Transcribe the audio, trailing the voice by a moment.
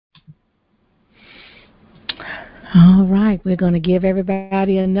All right, we're going to give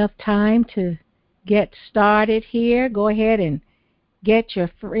everybody enough time to get started here. Go ahead and get your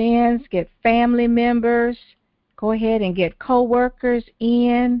friends, get family members, go ahead and get coworkers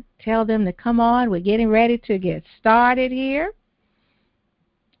in. Tell them to come on. We're getting ready to get started here.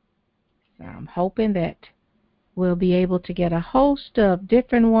 So I'm hoping that we'll be able to get a host of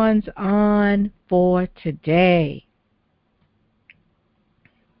different ones on for today.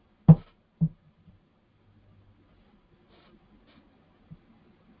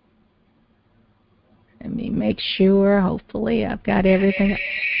 Let me make sure. Hopefully I've got everything.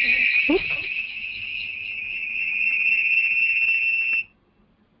 Oops.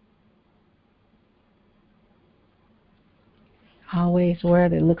 Always where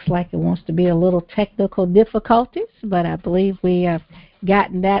it looks like it wants to be a little technical difficulties, but I believe we have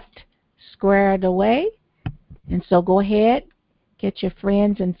gotten that squared away. And so go ahead, get your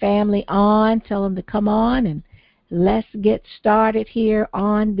friends and family on, tell them to come on, and let's get started here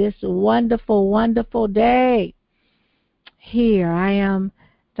on this wonderful, wonderful day. Here I am,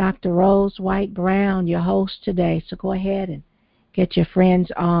 Dr. Rose White Brown, your host today. So go ahead and get your friends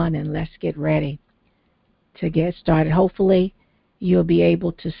on, and let's get ready to get started. Hopefully you'll be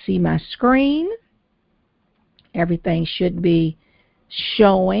able to see my screen. Everything should be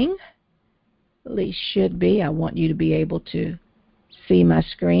showing. At least should be. I want you to be able to see my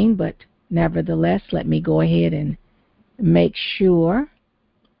screen, but nevertheless, let me go ahead and make sure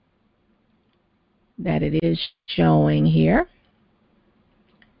that it is showing here.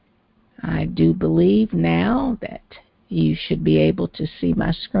 I do believe now that you should be able to see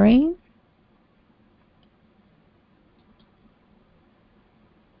my screen.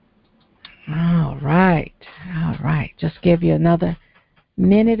 All right. Just give you another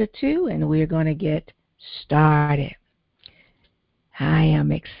minute or two, and we're going to get started. I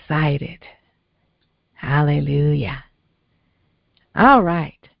am excited. Hallelujah. All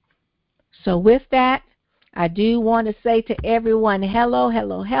right. So with that, I do want to say to everyone, hello,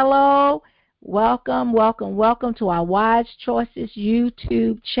 hello, hello. Welcome, welcome, welcome to our Wise Choices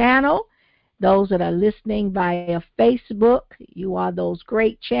YouTube channel. Those that are listening via Facebook, you are those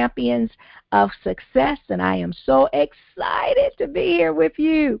great champions of success, and I am so excited to be here with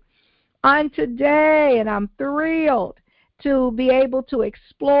you on today, and I'm thrilled to be able to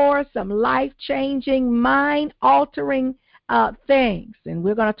explore some life-changing, mind-altering things. And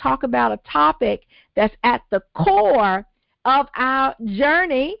we're going to talk about a topic that's at the core of our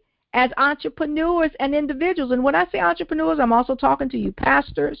journey as entrepreneurs and individuals. And when I say entrepreneurs, I'm also talking to you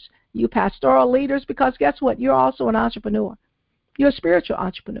pastors, you pastoral leaders, because guess what? You're also an entrepreneur. You're a spiritual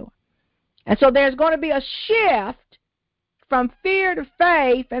entrepreneur. And so there's going to be a shift from fear to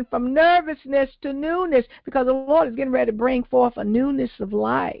faith and from nervousness to newness, because the Lord is getting ready to bring forth a newness of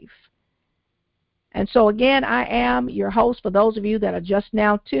life. And so again, I am your host. For those of you that are just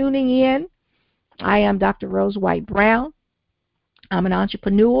now tuning in, I am Dr. Rose White Brown. I'm an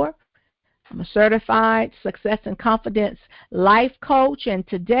entrepreneur. I'm a certified success and confidence life coach, and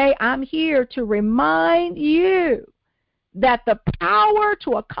today I'm here to remind you that the power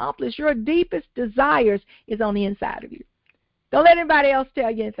to accomplish your deepest desires is on the inside of you. Don't let anybody else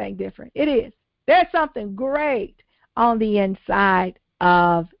tell you anything different. It is. There's something great on the inside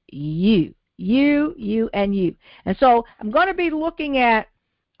of you. You, and you. And so I'm going to be looking at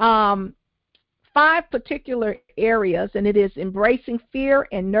 5 particular areas, and it is embracing fear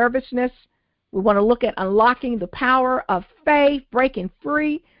and nervousness. We want to look at unlocking the power of faith, breaking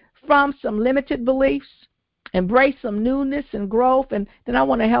free from some limited beliefs, embrace some newness and growth, and then I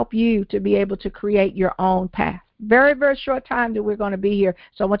want to help you to be able to create your own path. Very, very short time that we're going to be here,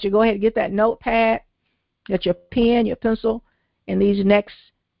 so I want you to go ahead and get that notepad, get your pen, your pencil. In these next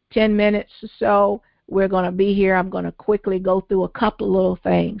 10 minutes or so, we're going to be here. I'm going to quickly go through a couple of little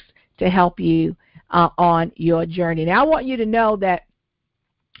things to help you on your journey. Now, I want you to know that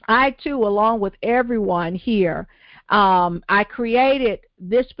I, too, along with everyone here, I created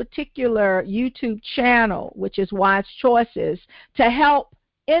this particular YouTube channel, which is Wise Choices, to help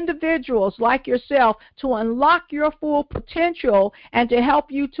individuals like yourself to unlock your full potential and to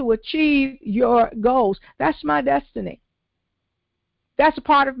help you to achieve your goals. That's my destiny. That's a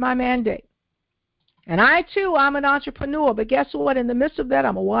part of my mandate. And I, too, I'm an entrepreneur, but guess what? In the midst of that,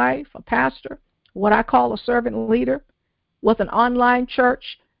 I'm a wife, a pastor, what I call a servant leader with an online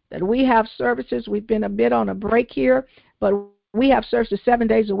church that we have services. We've been a bit on a break here, but we have services 7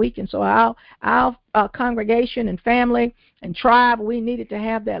 days a week. And so our congregation and family and tribe, we needed to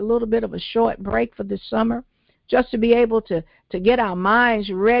have that little bit of a short break for this summer just to be able to get our minds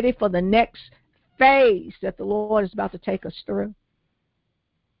ready for the next phase that the Lord is about to take us through.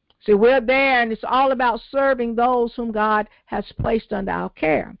 See, we're there, and it's all about serving those whom God has placed under our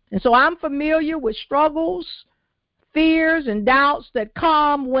care. And so I'm familiar with struggles, fears, and doubts that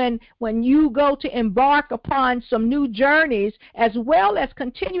come when you go to embark upon some new journeys, as well as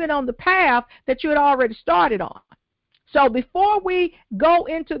continuing on the path that you had already started on. So before we go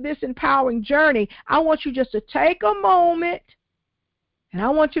into this empowering journey, I want you just to take a moment, and I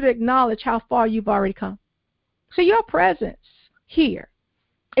want you to acknowledge how far you've already come. So your presence here,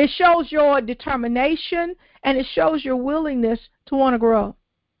 it shows your determination, and it shows your willingness to want to grow.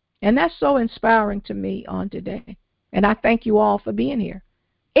 And that's so inspiring to me on today. And I thank you all for being here.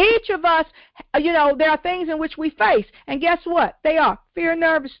 Each of us, there are things in which we face. And guess what? They are fear and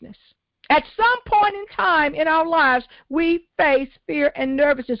nervousness. At some point in time in our lives, we face fear and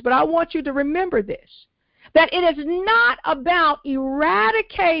nervousness. But I want you to remember this, that it is not about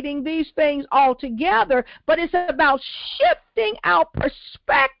eradicating these things altogether, but it's about shifting our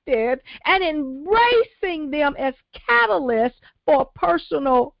perspective and embracing them as catalysts for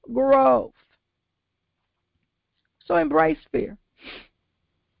personal growth. So embrace fear.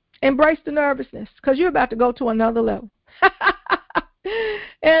 Embrace the nervousness, because you're about to go to another level.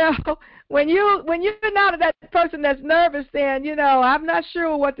 When you're not that person that's nervous, then, I'm not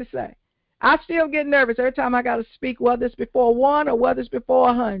sure what to say. I still get nervous every time I got to speak, whether it's before 1 or whether it's before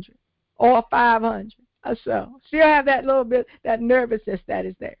 100 or 500 or so. Still have that little bit, that nervousness that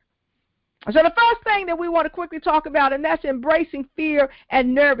is there. So the first thing that we want to quickly talk about, and that's embracing fear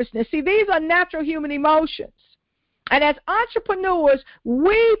and nervousness. See, these are natural human emotions. And as entrepreneurs,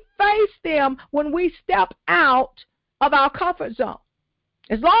 we face them when we step out of our comfort zone.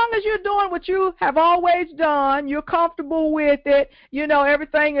 As long as you're doing what you have always done, you're comfortable with it,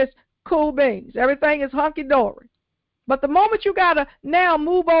 everything is cool beans. Everything is hunky-dory. But the moment you got to now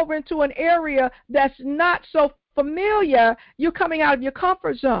move over into an area that's not so familiar, you're coming out of your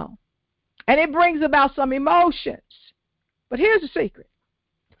comfort zone. And it brings about some emotions. But here's the secret.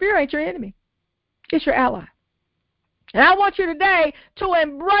 Fear ain't your enemy. It's your ally. And I want you today to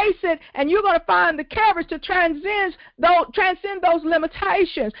embrace it, and you're going to find the courage to transcend those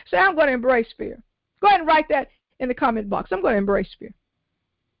limitations. Say, I'm going to embrace fear. Go ahead and write that in the comment box. I'm going to embrace fear.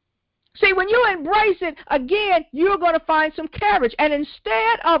 See, when you embrace it, again, you're going to find some courage. And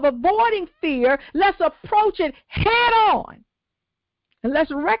instead of avoiding fear, let's approach it head on. And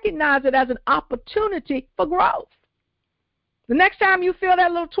let's recognize it as an opportunity for growth. The next time you feel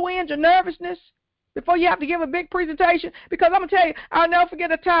that little twinge or nervousness, before you have to give a big presentation, because I'm going to tell you, I'll never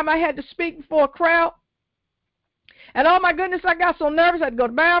forget a time I had to speak before a crowd. And oh my goodness, I got so nervous I had to go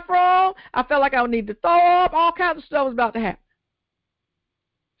to the bathroom. I felt like I would need to throw up. All kinds of stuff was about to happen.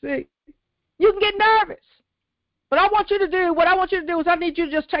 See, you can get nervous. But what I want you to do is I need you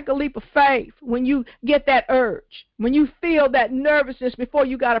to just take a leap of faith when you get that urge, when you feel that nervousness before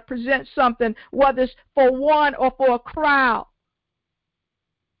you got to present something, whether it's for one or for a crowd.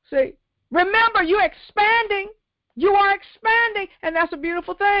 See, remember, you're expanding. You are expanding, and that's a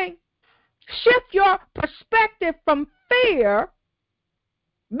beautiful thing. Shift your perspective from fear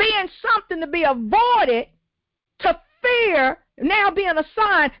being something to be avoided to fear now being a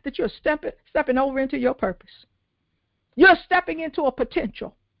sign that you're stepping over into your purpose. You're stepping into a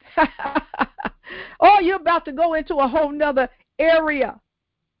potential. Or you're about to go into a whole nother area,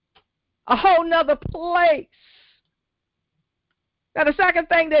 a whole nother place. Now, the second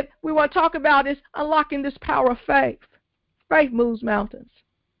thing that we want to talk about is unlocking this power of faith. Faith moves mountains.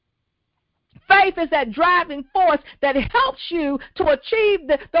 Faith is that driving force that helps you to achieve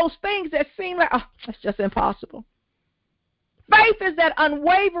those things that seem like, that's just impossible. Faith is that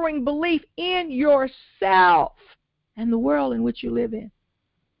unwavering belief in yourself and the world in which you live in.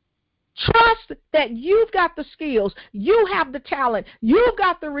 Trust that you've got the skills, you have the talent, you've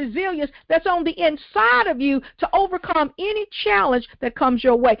got the resilience that's on the inside of you to overcome any challenge that comes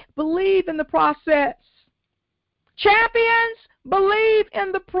your way. Believe in the process. Champions, believe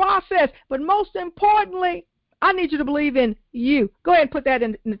in the process. But most importantly, I need you to believe in you. Go ahead and put that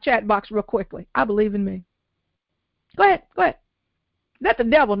in the chat box real quickly. I believe in me. Go ahead. Let the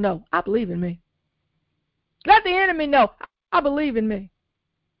devil know I believe in me. Let the enemy know I believe in me.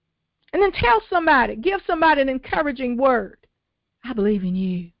 And then tell somebody, give somebody an encouraging word. I believe in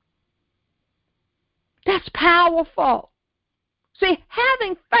you. That's powerful. See,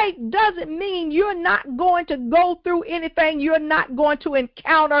 having faith doesn't mean you're not going to go through anything. You're not going to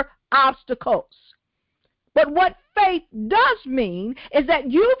encounter obstacles. But what faith does mean is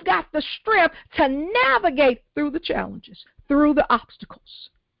that you've got the strength to navigate through the challenges, through the obstacles.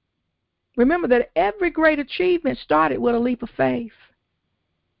 Remember that every great achievement started with a leap of faith.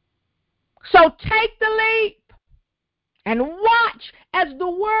 So take the leap. And watch as the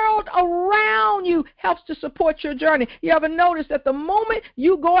world around you helps to support your journey. You ever notice that the moment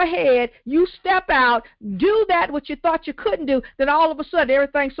you go ahead, you step out, do that which you thought you couldn't do, then all of a sudden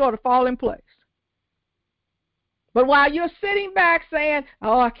everything sort of falls in place. But while you're sitting back saying,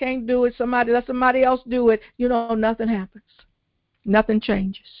 oh, I can't do it, let somebody else do it, nothing happens. Nothing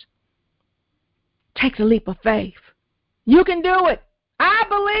changes. Takes a leap of faith. You can do it. I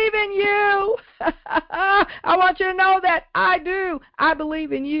believe in you. I want you to know that I do. I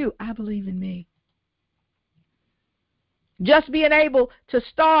believe in you. I believe in me. Just being able to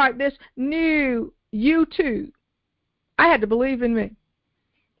start this new YouTube, I had to believe in me.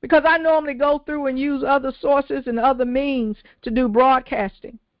 Because I normally go through and use other sources and other means to do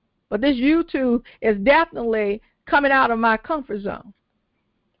broadcasting. But this YouTube is definitely coming out of my comfort zone.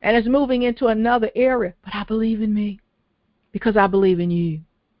 And it's moving into another area. But I believe in me. Because I believe in you.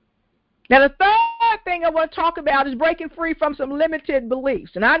 Now, the third thing I want to talk about is breaking free from some limited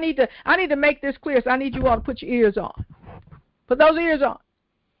beliefs. And I need to make this clear, so I need you all to put your ears on. Put those ears on.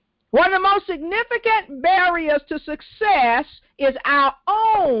 One of the most significant barriers to success is our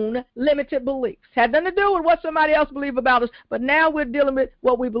own limited beliefs. Had nothing to do with what somebody else believes about us, but now we're dealing with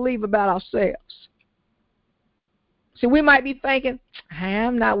what we believe about ourselves. See, we might be thinking,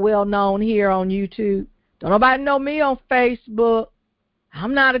 I'm not well known here on YouTube. Don't nobody know me on Facebook.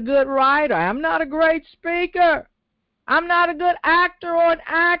 I'm not a good writer. I'm not a great speaker. I'm not a good actor or an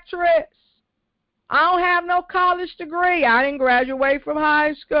actress. I don't have no college degree. I didn't graduate from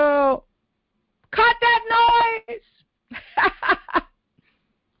high school. Cut that noise.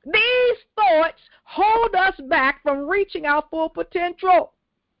 These thoughts hold us back from reaching our full potential.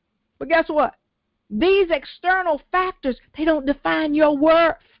 But guess what? These external factors, they don't define your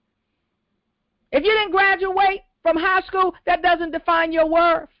worth. If you didn't graduate from high school, that doesn't define your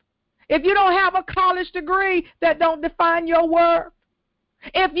worth. If you don't have a college degree, that don't define your worth.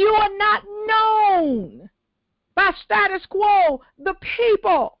 If you are not known by status quo, the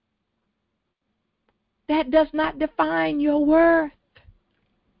people, that does not define your worth.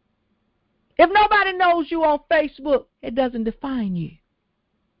 If nobody knows you on Facebook, it doesn't define you.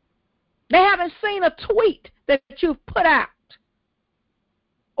 They haven't seen a tweet that you've put out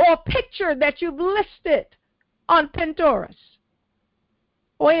or a picture that you've listed on Pinterest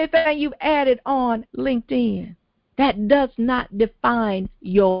or anything you've added on LinkedIn. That does not define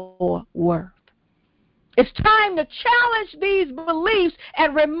your worth. It's time to challenge these beliefs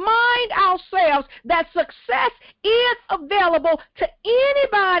and remind ourselves that success is available to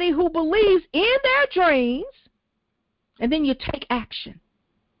anybody who believes in their dreams, and then you take action.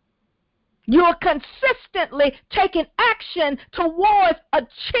 You're consistently taking action towards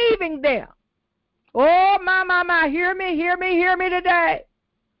achieving them. Oh, my, hear me today.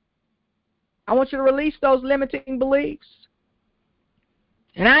 I want you to release those limiting beliefs.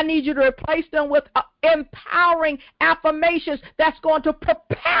 And I need you to replace them with empowering affirmations that's going to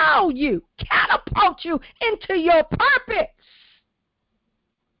propel you, catapult you into your purpose.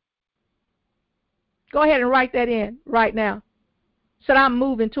 Go ahead and write that in right now. Said, I'm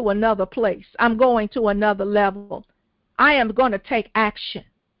moving to another place. I'm going to another level. I am going to take action.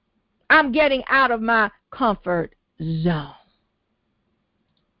 I'm getting out of my comfort zone.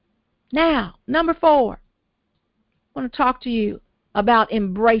 Now, number 4, I want to talk to you about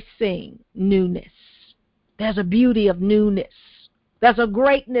embracing newness. There's a beauty of newness. There's a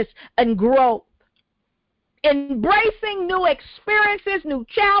greatness and growth. Embracing new experiences, new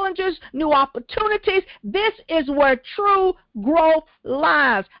challenges, new opportunities. This is where true growth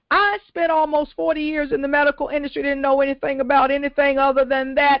lies. I spent almost 40 years in the medical industry, didn't know anything about anything other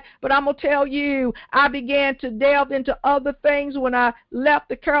than that. But I'm going to tell you, I began to delve into other things when I left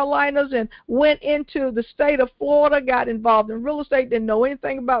the Carolinas and went into the state of Florida, got involved in real estate, didn't know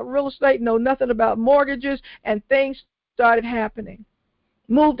anything about real estate, know nothing about mortgages, and things started happening.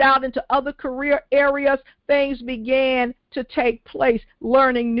 Moved out into other career areas, things began to take place,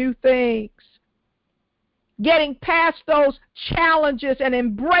 learning new things. Getting past those challenges and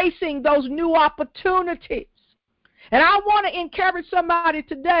embracing those new opportunities. And I want to encourage somebody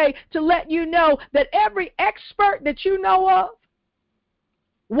today to let you know that every expert that you know of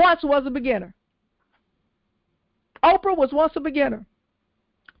once was a beginner. Oprah was once a beginner.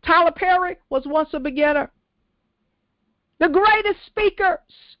 Tyler Perry was once a beginner. The greatest speakers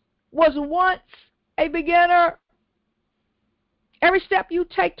was once a beginner. Every step you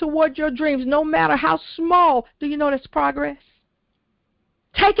take toward your dreams, no matter how small, do you know that's progress?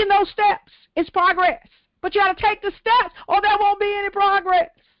 Taking those steps is progress. But you got to take the steps or there won't be any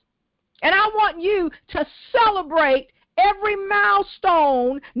progress. And I want you to celebrate every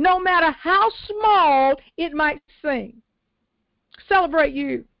milestone, no matter how small it might seem. Celebrate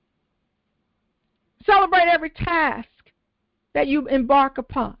you. Celebrate every task that you embark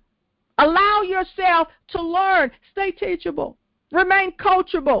upon. Allow yourself to learn. Stay teachable. Remain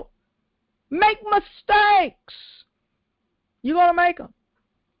coachable. Make mistakes. You're going to make them.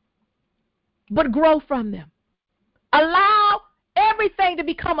 But grow from them. Allow everything to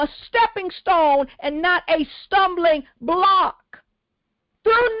become a stepping stone and not a stumbling block.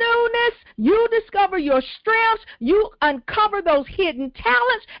 Through newness, you discover your strengths, you uncover those hidden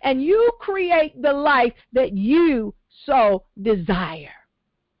talents, and you create the life that you so desire.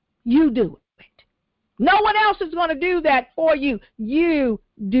 You do it. No one else is going to do that for you. You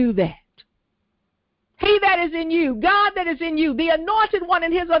do that. He that is in you, God that is in you, the anointed one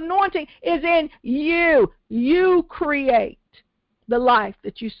and his anointing is in you. You create the life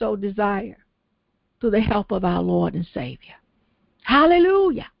that you so desire through the help of our Lord and Savior.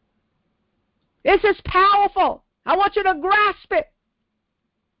 Hallelujah. This is powerful. I want you to grasp it.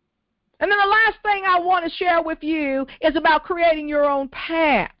 And then the last thing I want to share with you is about creating your own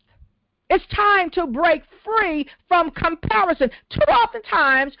path. It's time to break free from comparison. Too often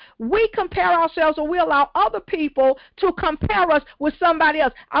times we compare ourselves, or we allow other people to compare us with somebody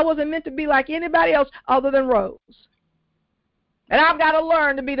else. I wasn't meant to be like anybody else other than Rose. And I've got to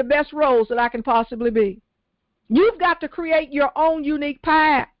learn to be the best Rose that I can possibly be. You've got to create your own unique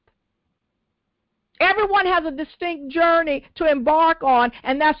path. Everyone has a distinct journey to embark on,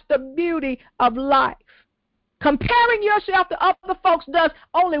 and that's the beauty of life. Comparing yourself to other folks does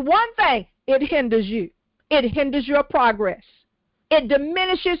only one thing. It hinders you. It hinders your progress. It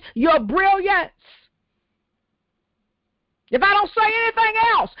diminishes your brilliance. If I don't say anything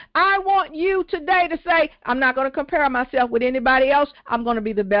else, I want you today to say, I'm not going to compare myself with anybody else. I'm going to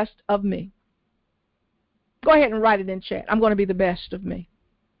be the best of me. Go ahead and write it in chat. I'm going to be the best of me.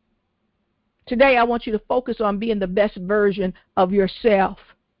 Today, I want you to focus on being the best version of yourself.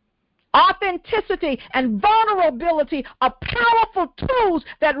 Authenticity and vulnerability are powerful tools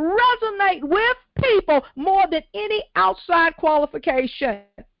that resonate with people more than any outside qualification.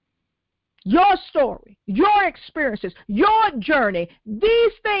 Your story, your experiences, your journey,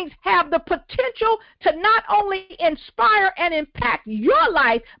 these things have the potential to not only inspire and impact your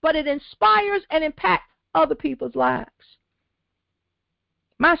life, but it inspires and impacts other people's lives.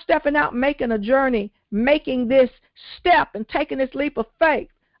 My stepping out, making a journey, making this step and taking this leap of faith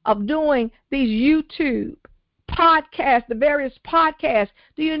of doing these YouTube podcasts, the various podcasts,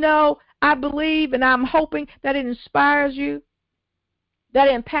 do you know, I believe and I'm hoping that it inspires you, that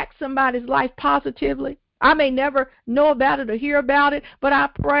it impacts somebody's life positively. I may never know about it or hear about it, but I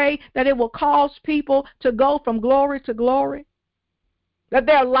pray that it will cause people to go from glory to glory, that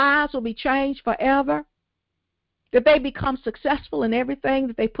their lives will be changed forever, that they become successful in everything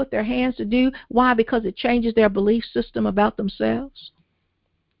that they put their hands to do. Why? Because it changes their belief system about themselves.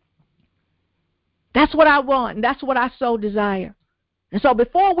 That's what I want, and that's what I so desire. And so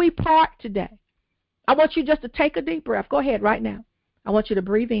before we part today, I want you just to take a deep breath. Go ahead right now. I want you to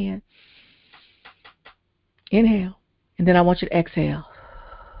breathe in, inhale, and then I want you to exhale.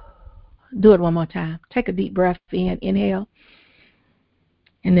 Do it one more time. Take a deep breath in, inhale,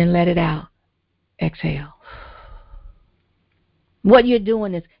 and then let it out, exhale. What you're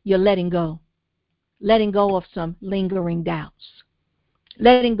doing is you're letting go of some lingering doubts,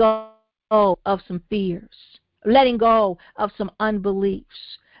 letting go of some fears, letting go of some unbeliefs,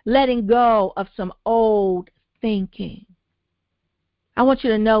 letting go of some old thinking. I want you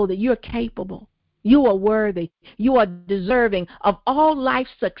to know that you're capable, you are worthy, you are deserving of all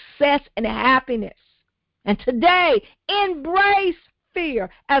life's success and happiness. And today, embrace fear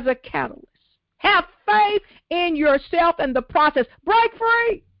as a catalyst. Have faith in yourself and the process. Break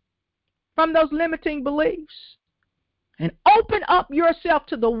free from those limiting beliefs and open up yourself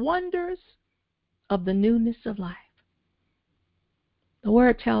to the wonders of the newness of life. The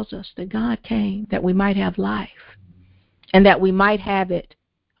word tells us that God came that we might have life and that we might have it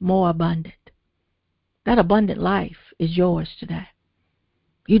more abundant. That abundant life is yours today.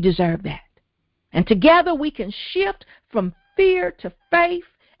 You deserve that. And together we can shift from fear to faith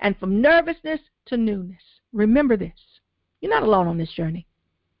and from nervousness to newness. Remember this. You're not alone on this journey.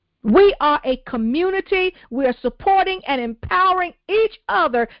 We are a community. We are supporting and empowering each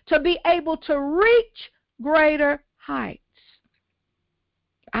other to be able to reach greater heights.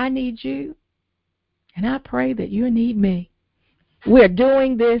 I need you, and I pray that you need me. We're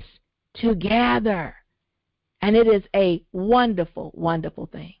doing this together, and it is a wonderful, wonderful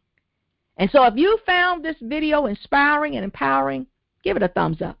thing. And so if you found this video inspiring and empowering, give it a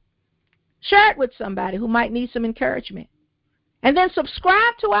thumbs up. Share it with somebody who might need some encouragement. And then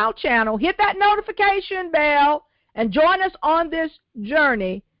subscribe to our channel. Hit that notification bell and join us on this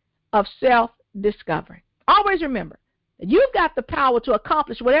journey of self-discovery. Always remember that you've got the power to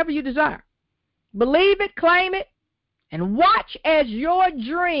accomplish whatever you desire. Believe it, claim it, and watch as your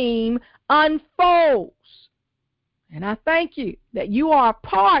dream unfolds. And I thank you that you are a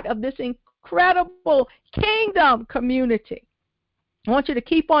part of this incredible kingdom community. I want you to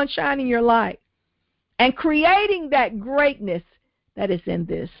keep on shining your light and creating that greatness that is in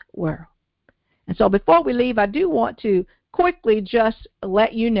this world. And so before we leave, I do want to quickly just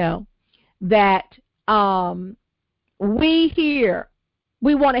let you know that we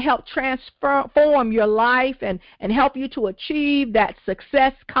want to help transform your life and help you to achieve that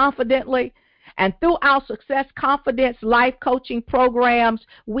success confidently. And through our Success Confidence life coaching programs,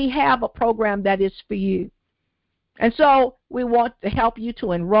 we have a program that is for you. And so we want to help you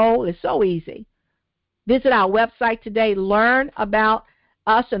to enroll. It's so easy. Visit our website today. Learn about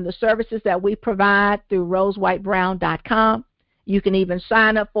us and the services that we provide through rosewhitebrown.com. You can even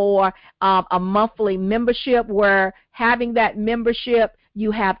sign up for a monthly membership, where having that membership,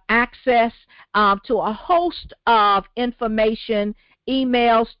 you have access to a host of information,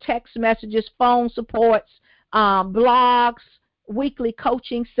 emails, text messages, phone supports, blogs, weekly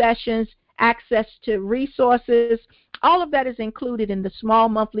coaching sessions, access to resources. All of that is included in the small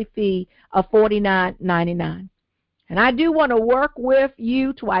monthly fee of $49.99. And I do want to work with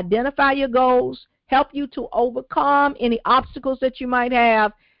you to identify your goals, help you to overcome any obstacles that you might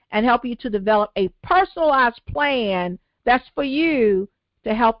have, and help you to develop a personalized plan that's for you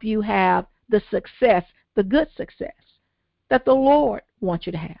to help you have the success, the good success that the Lord wants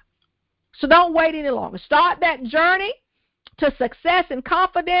you to have. So don't wait any longer. Start that journey to success and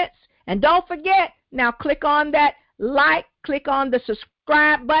confidence. And don't forget, now click on that like, click on the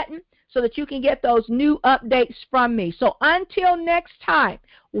subscribe button so that you can get those new updates from me. So until next time,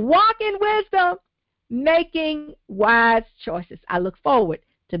 walk in wisdom, making wise choices. I look forward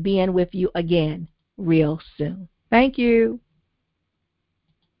to being with you again real soon. Thank you.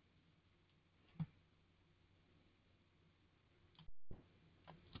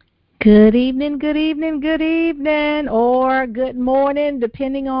 Good evening, good evening, good evening, or good morning,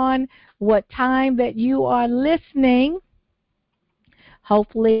 depending on what time that you are listening.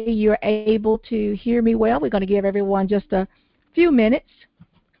 Hopefully you're able to hear me well. We're going to give everyone just a few minutes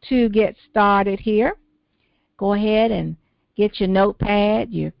to get started here. Go ahead and get your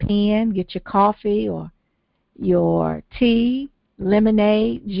notepad, your pen, get your coffee or your tea,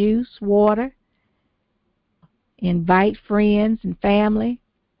 lemonade, juice, water. Invite friends and family,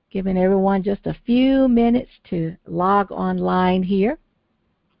 giving everyone just a few minutes to log online here.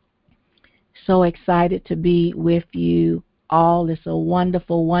 So excited to be with you all. It's a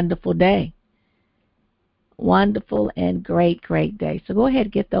wonderful, wonderful day. Wonderful and great, great day. So go ahead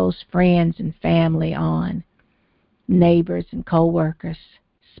and get those friends and family on, neighbors and co-workers,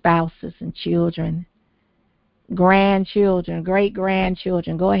 spouses and children, grandchildren,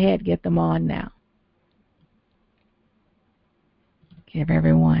 great-grandchildren. Go ahead and get them on now. Give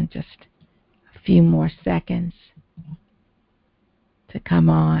everyone just a few more seconds to come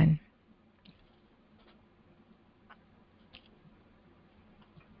on.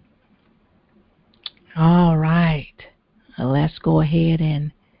 All right. Let's go ahead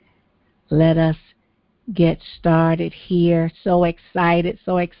and let us get started here. So excited,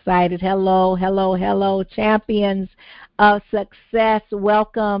 so excited. Hello, hello, hello, champions of success.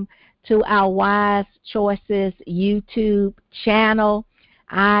 Welcome to our Wise Choices YouTube channel.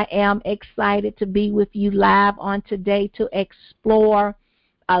 I am excited to be with you live on today to explore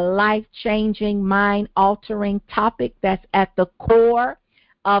a life-changing, mind-altering topic that's at the core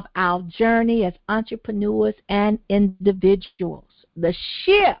of our journey as entrepreneurs and individuals. The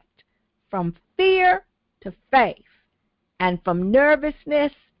shift from fear to faith, and from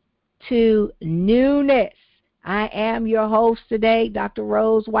nervousness to newness. I am your host today, Dr.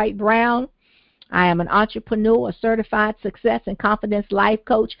 Rose White Brown. I am an entrepreneur, a certified success and confidence life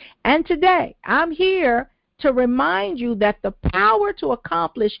coach, and today I'm here to remind you that the power to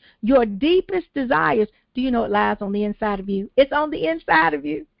accomplish your deepest desires, do you know it lies on the inside of you? It's on the inside of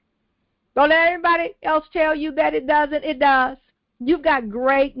you. Don't let anybody else tell you that it doesn't. It does. You've got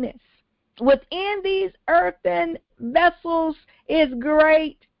greatness. Within these earthen vessels is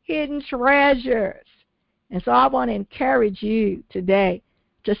great hidden treasures. And so I want to encourage you today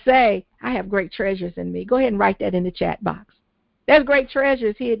to say, I have great treasures in me. Go ahead and write that in the chat box. There's great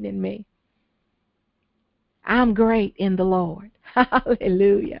treasures hidden in me. I'm great in the Lord.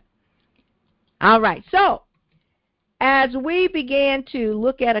 Hallelujah. All right. So as we begin to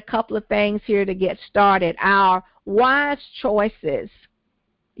look at a couple of things here to get started, our Wise Choices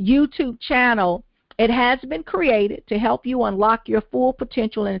YouTube channel It has been created to help you unlock your full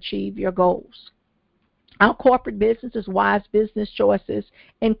potential and achieve your goals. Our corporate business is Wise Business Choices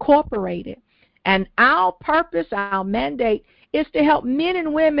Incorporated. And our purpose, our mandate, is to help men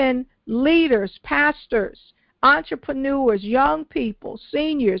and women, leaders, pastors, entrepreneurs, young people,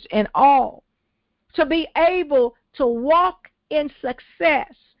 seniors, and all, to be able to walk in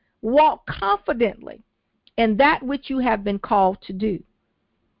success, walk confidently in that which you have been called to do.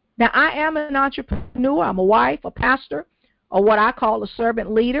 Now, I am an entrepreneur. I'm a wife, a pastor, or what I call a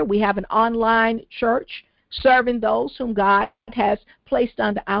servant leader. We have an online church serving those whom God has placed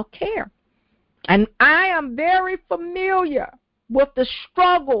under our care. And I am very familiar with the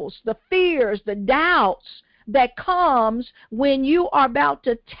struggles, the fears, the doubts that comes when you are about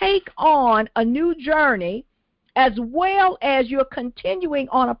to take on a new journey, as well as you're continuing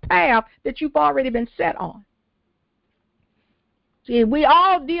on a path that you've already been set on. See, we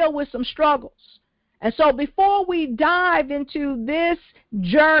all deal with some struggles. And so before we dive into this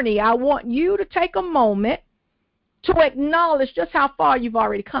journey, I want you to take a moment to acknowledge just how far you've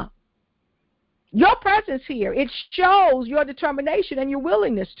already come. Your presence here, it shows your determination and your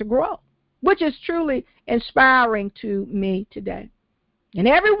willingness to grow, which is truly inspiring to me today. And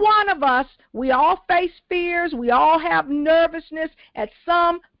every one of us, we all face fears. We all have nervousness at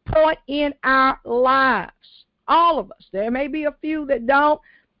some point in our lives. All of us. There may be a few that don't.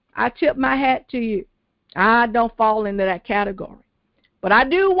 I tip my hat to you. I don't fall into that category. But I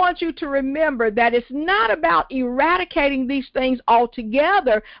do want you to remember that it's not about eradicating these things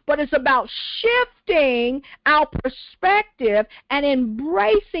altogether, but it's about shifting our perspective and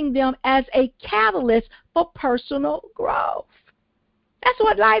embracing them as a catalyst for personal growth. That's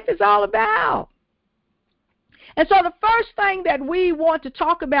what life is all about. And so the first thing that we want to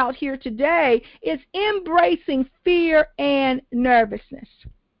talk about here today is embracing fear and nervousness.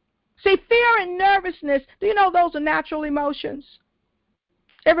 See, fear and nervousness, do you know those are natural emotions?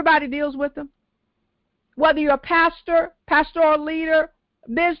 Everybody deals with them. Whether you're a pastor, pastoral leader,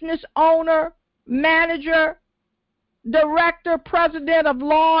 business owner, manager, director, president of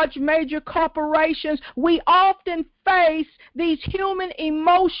large major corporations, we often face these human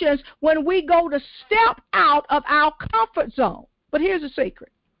emotions when we go to step out of our comfort zone. But here's the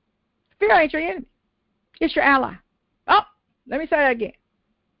secret. Fear ain't your enemy. It's your ally. Oh, let me say that again.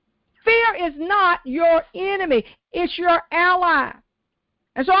 Fear is not your enemy. It's your ally.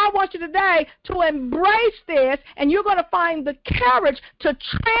 And so I want you today to embrace this, and you're going to find the courage to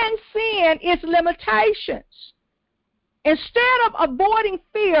transcend its limitations. Instead of avoiding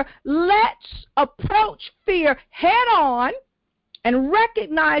fear, let's approach fear head on and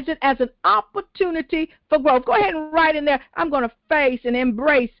recognize it as an opportunity for growth. Go ahead and write in there, I'm going to face and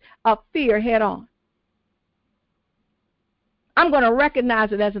embrace fear head on. I'm going to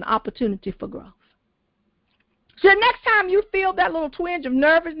recognize it as an opportunity for growth. So the next time you feel that little twinge of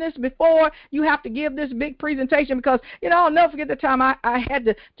nervousness before you have to give this big presentation, because, I'll never forget the time I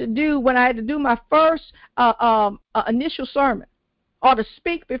had to do when I had to do my first initial sermon or to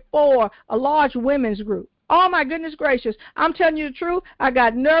speak before a large women's group. Oh, my goodness gracious. I'm telling you the truth. I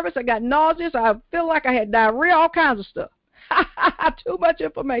got nervous. I got nauseous. I feel like I had diarrhea, all kinds of stuff. Too much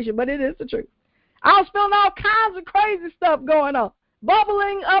information, but it is the truth. I was feeling all kinds of crazy stuff going on,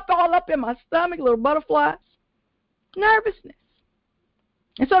 bubbling up all up in my stomach, little butterflies. Nervousness.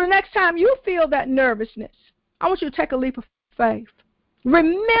 And so the next time you feel that nervousness, I want you to take a leap of faith.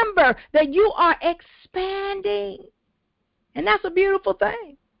 Remember that you are expanding. And that's a beautiful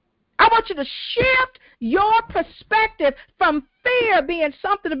thing. I want you to shift your perspective from fear being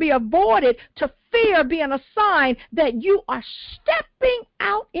something to be avoided to fear being a sign that you are stepping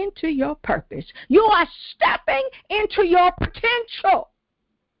out into your purpose. You are stepping into your potential.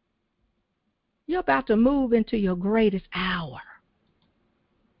 You're about to move into your greatest hour.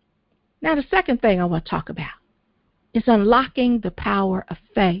 Now, the second thing I want to talk about is unlocking the power of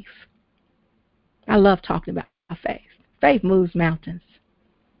faith. I love talking about faith. Faith moves mountains.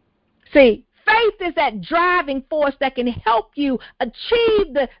 See, faith is that driving force that can help you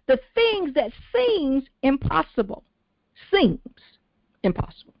achieve the things that seems impossible. Seems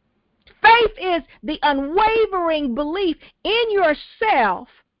impossible. Faith is the unwavering belief in yourself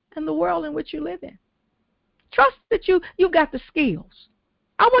and the world in which you live in. Trust that you've got the skills.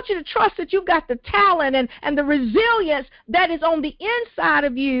 I want you to trust that you've got the talent and the resilience that is on the inside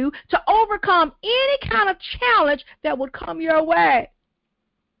of you to overcome any kind of challenge that would come your way.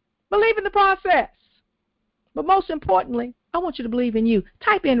 Believe in the process. But most importantly, I want you to believe in you.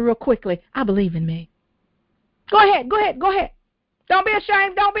 Type in real quickly, I believe in me. Go ahead. Don't be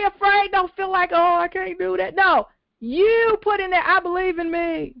ashamed. Don't be afraid. Don't feel like, I can't do that. No. You put in there, I believe in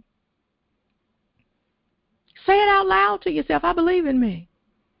me. Say it out loud to yourself. I believe in me.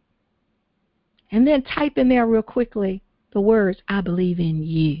 And then type in there real quickly the words, I believe in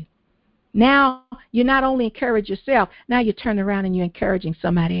you. Now, you not only encourage yourself, now you turn around and you're encouraging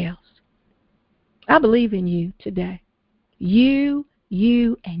somebody else. I believe in you today. You,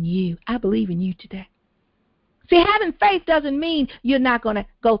 and you. I believe in you today. See, having faith doesn't mean you're not going to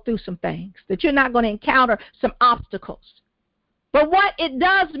go through some things, that you're not going to encounter some obstacles. But what it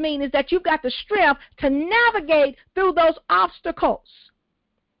does mean is that you've got the strength to navigate through those obstacles.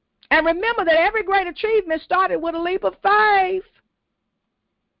 And remember that every great achievement started with a leap of faith.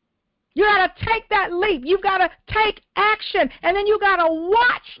 You got to take that leap. You've got to take action. And then you got to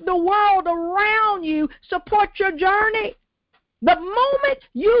watch the world around you support your journey. The moment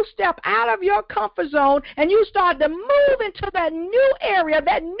you step out of your comfort zone and you start to move into that new area,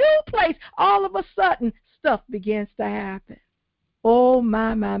 that new place, all of a sudden stuff begins to happen. Oh,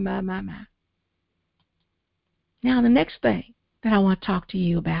 my. Now, the next thing that I want to talk to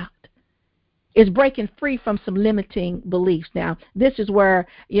you about is breaking free from some limiting beliefs. Now, this is where,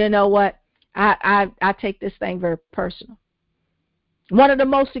 you know what, I take this thing very personal. One of the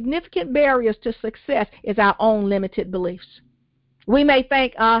most significant barriers to success is our own limited beliefs. We may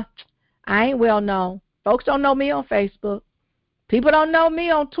think, I ain't well known. Folks don't know me on Facebook. People don't know me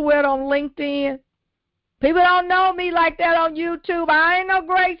on Twitter, on LinkedIn. People don't know me like that on YouTube. I ain't no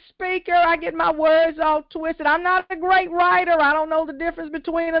great speaker. I get my words all twisted. I'm not a great writer. I don't know the difference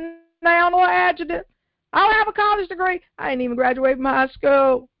between a noun or adjective. I don't have a college degree. I ain't even graduated from high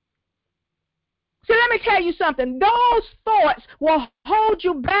school. See, let me tell you something. Those thoughts will hold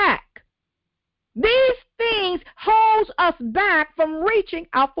you back. These things hold us back from reaching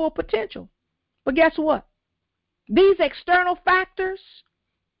our full potential. But guess what? These external factors,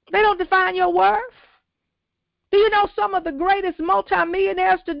 they don't define your worth. Do you know some of the greatest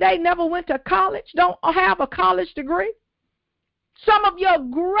multimillionaires today never went to college, don't have a college degree? Some of your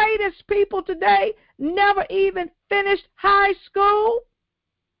greatest people today never even finished high school.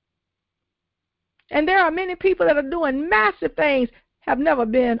 And there are many people that are doing massive things, have never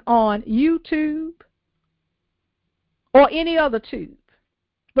been on YouTube or any other tube,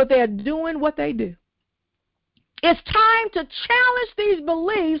 but they're doing what they do. It's time to challenge these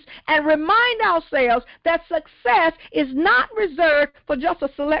beliefs and remind ourselves that success is not reserved for just a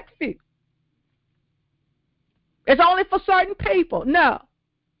select few. It's only for certain people. No.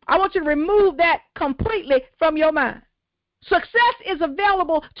 I want you to remove that completely from your mind. Success is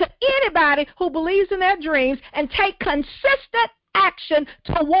available to anybody who believes in their dreams and take consistent action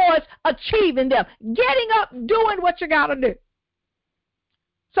towards achieving them. Getting up, doing what you got to do.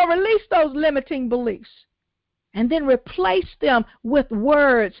 So release those limiting beliefs and then replace them with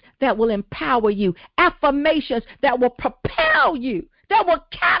words that will empower you, affirmations that will propel you, that will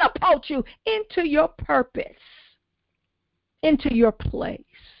catapult you into your purpose, into your place.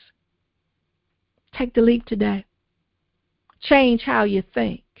 Take the leap today. Change how you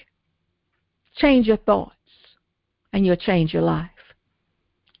think. Change your thoughts, and you'll change your life.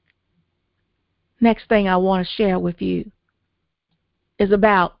 Next thing I want to share with you is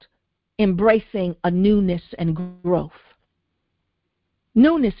about embracing a newness and growth.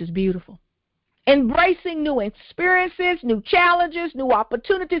 Newness is beautiful. Embracing new experiences, new challenges, new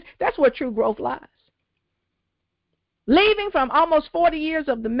opportunities, that's where true growth lies. Leaving from almost 40 years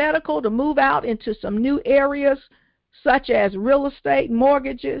of the medical to move out into some new areas such as real estate,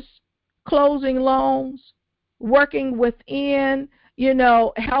 mortgages, closing loans, working within,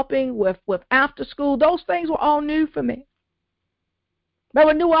 helping with after school. Those things were all new for me. There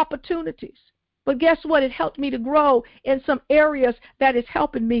were new opportunities. But guess what? It helped me to grow in some areas that is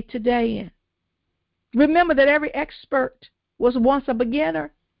helping me today in. Remember that every expert was once a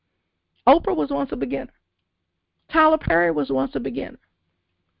beginner. Oprah was once a beginner. Tyler Perry was once a beginner.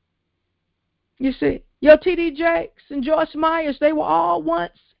 You see, your T.D. Jakes and Joyce Myers, they were all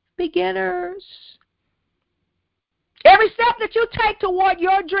once beginners. Every step that you take toward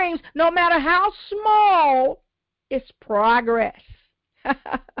your dreams, no matter how small, is progress.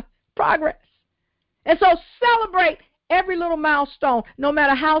 Progress. And so celebrate every little milestone, no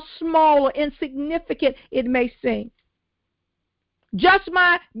matter how small or insignificant it may seem. Just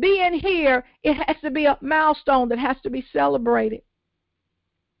my being here, it has to be a milestone that has to be celebrated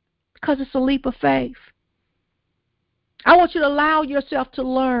because it's a leap of faith. I want you to allow yourself to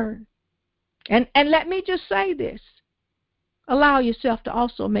learn. And let me just say this. Allow yourself to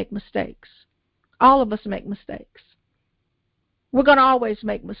also make mistakes. All of us make mistakes. We're going to always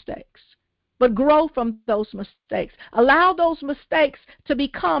make mistakes. But grow from those mistakes. Allow those mistakes to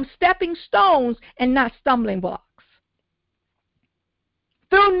become stepping stones and not stumbling blocks.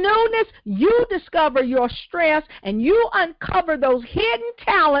 Through newness, you discover your strengths and you uncover those hidden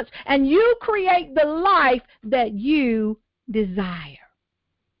talents and you create the life that you desire.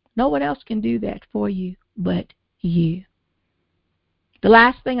 No one else can do that for you but you. The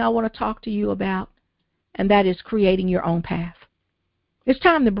last thing I want to talk to you about, and that is creating your own path. It's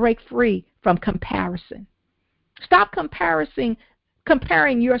time to break free from comparison. Stop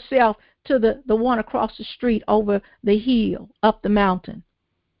comparing yourself to the one across the street, over the hill, up the mountain.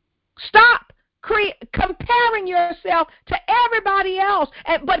 Stop comparing yourself to everybody else,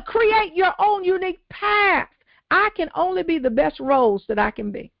 but create your own unique path. I can only be the best Rose that I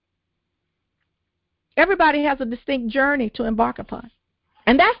can be. Everybody has a distinct journey to embark upon.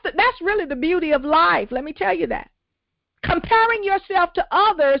 And that's really the beauty of life. Let me tell you that. Comparing yourself to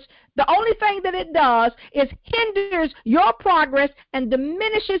others, the only thing that it does is hinders your progress and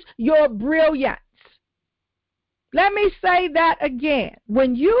diminishes your brilliance. Let me say that again.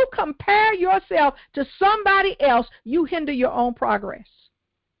 When you compare yourself to somebody else, you hinder your own progress.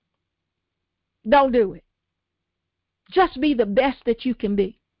 Don't do it. Just be the best that you can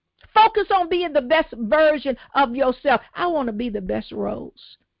be. Focus on being the best version of yourself. I want to be the best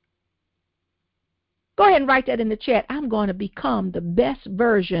Rose. Go ahead and write that in the chat. I'm going to become the best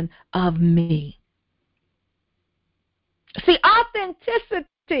version of me. See,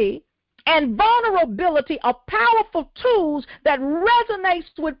 authenticity and vulnerability are powerful tools that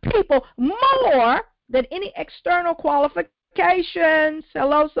resonates with people more than any external qualifications.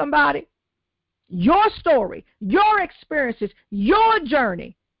 Hello, somebody. Your story, your experiences, your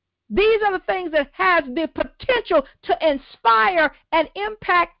journey. These are the things that has the potential to inspire and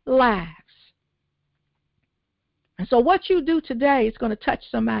impact lives. And so what you do today is going to touch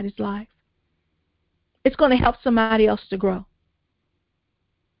somebody's life. It's going to help somebody else to grow.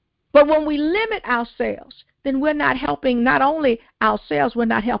 But when we limit ourselves, then we're not helping not only ourselves, we're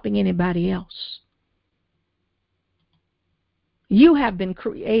not helping anybody else. You have been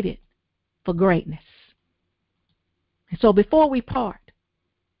created for greatness. And so before we part,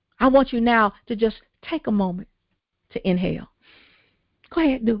 I want you now to just take a moment to inhale. Go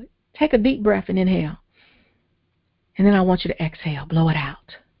ahead, do it. Take a deep breath and inhale. And then I want you to exhale, blow it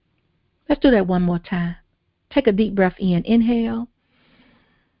out. Let's do that one more time. Take a deep breath in, inhale,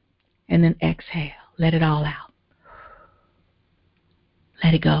 and then exhale. Let it all out.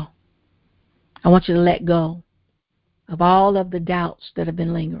 Let it go. I want you to let go of all of the doubts that have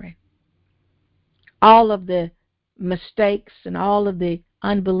been lingering, all of the mistakes and all of the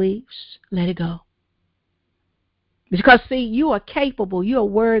unbeliefs. Let it go. Because, see, you are capable, you are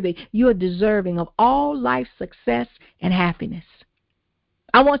worthy, you are deserving of all life success and happiness.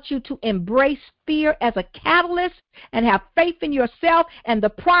 I want you to embrace fear as a catalyst and have faith in yourself and the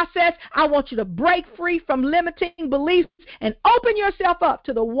process. I want you to break free from limiting beliefs and open yourself up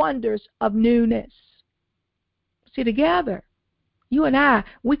to the wonders of newness. See, together, you and I,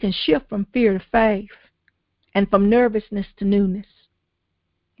 we can shift from fear to faith and from nervousness to newness.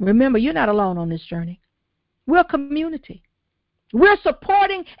 Remember, you're not alone on this journey. We're a community. We're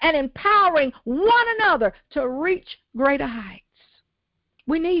supporting and empowering one another to reach greater heights.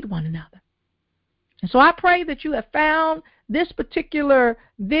 We need one another. And so I pray that you have found this particular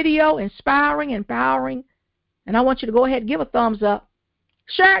video inspiring, empowering, and I want you to go ahead and give a thumbs up.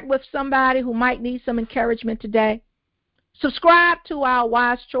 Share it with somebody who might need some encouragement today. Subscribe to our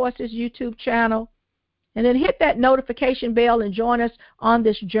Wise Choices YouTube channel, and then hit that notification bell and join us on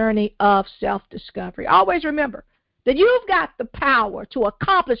this journey of self-discovery. Always remember that you've got the power to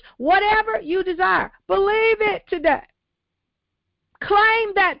accomplish whatever you desire. Believe it today.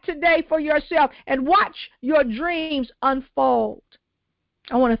 Claim that today for yourself and watch your dreams unfold.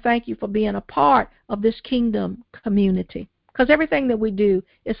 I want to thank you for being a part of this kingdom community, because everything that we do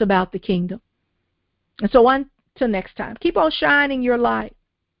is about the kingdom. And so until next time, keep on shining your light.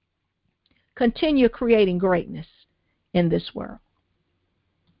 Continue creating greatness in this world.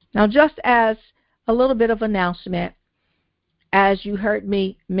 Now, just as a little bit of announcement, as you heard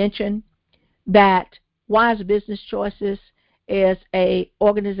me mention, that Wise Business Choices is an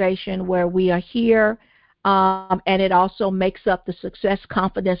organization where we are here, and it also makes up the Success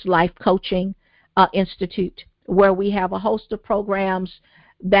Confidence Life Coaching Institute, where we have a host of programs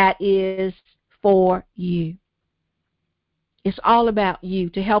that is for you. It's all about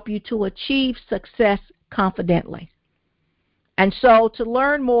you, to help you to achieve success confidently. And so to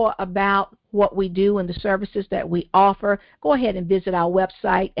learn more about what we do and the services that we offer, go ahead and visit our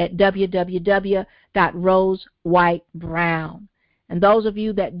website at www.rosewhitebrown. And those of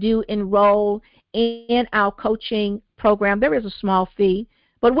you that do enroll in our coaching program, there is a small fee.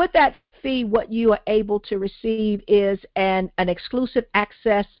 But with that fee, what you are able to receive is an exclusive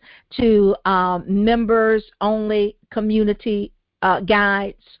access to members-only community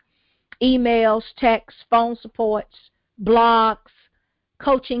guides, emails, texts, phone supports, blogs,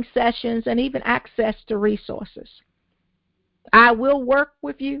 coaching sessions, and even access to resources. I will work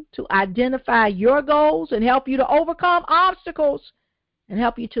with you to identify your goals and help you to overcome obstacles and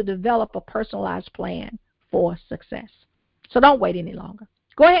help you to develop a personalized plan for success. So don't wait any longer.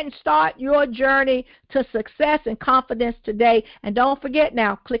 Go ahead and start your journey to success and confidence today. And don't forget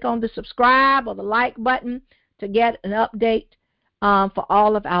now, click on the subscribe or the like button to get an update for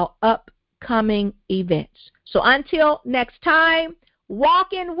all of our upcoming events. So until next time,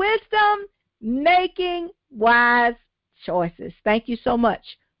 walk in wisdom, making wise choices. Thank you so much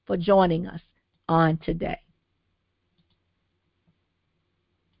for joining us on today.